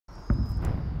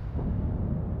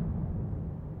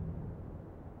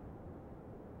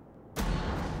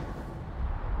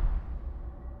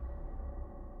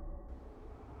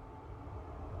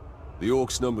The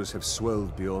Orcs' numbers have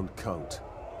swelled beyond count.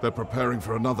 They're preparing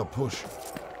for another push.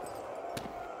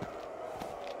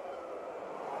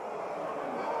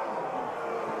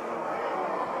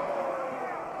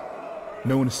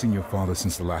 No one has seen your father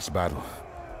since the last battle.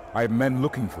 I have men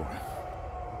looking for him.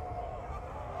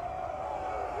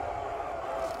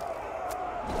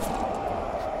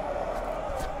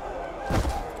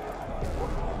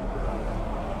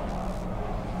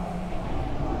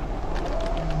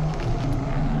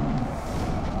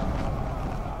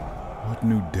 What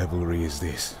new devilry is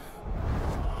this?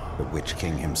 The Witch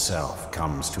King himself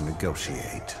comes to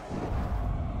negotiate.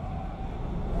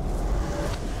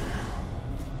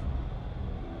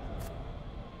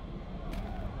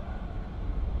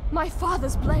 My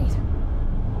father's blade!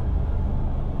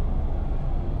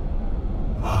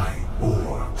 My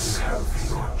orcs have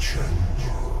your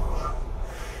general.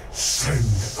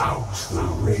 Send out the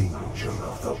Ranger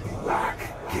of the Black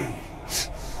Gate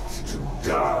to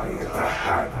die at the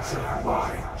hands of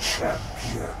my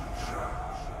champion.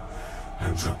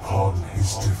 And upon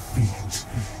his defeat,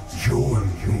 your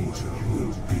leader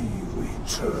will be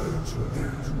returned.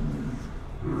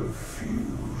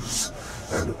 Refuse,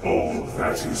 and all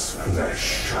that is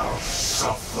flesh shall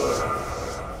suffer.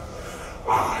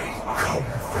 I come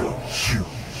for you,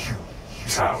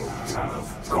 Town of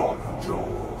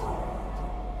Gondor.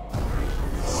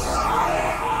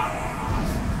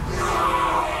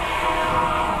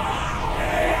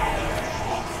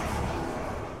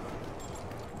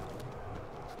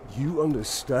 You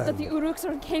understand That the Uruks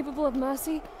are incapable of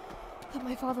mercy? That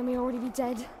my father may already be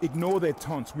dead? Ignore their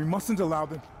taunts. We mustn't allow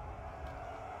them.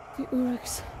 The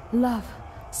Uruks love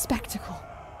spectacle.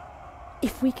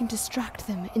 If we can distract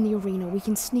them in the arena, we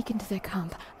can sneak into their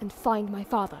camp and find my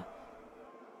father.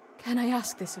 Can I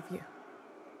ask this of you?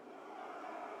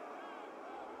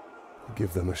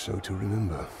 Give them a show to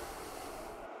remember.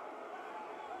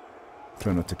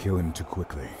 Try not to kill him too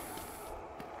quickly.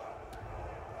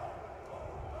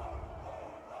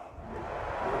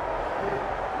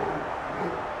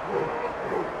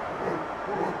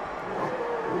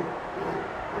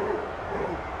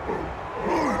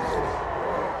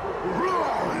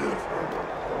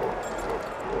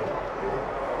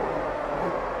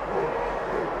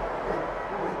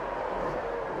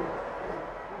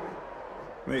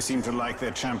 They seem to like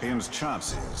their champion's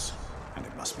chances. And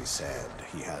it must be said,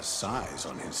 he has size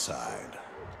on his side.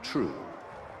 True,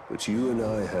 but you and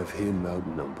I have him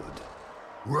outnumbered.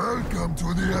 Welcome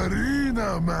to the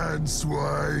arena, man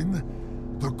swine.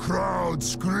 The crowd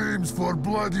screams for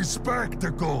bloody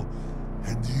spectacle,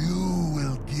 and you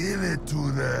will give it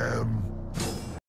to them.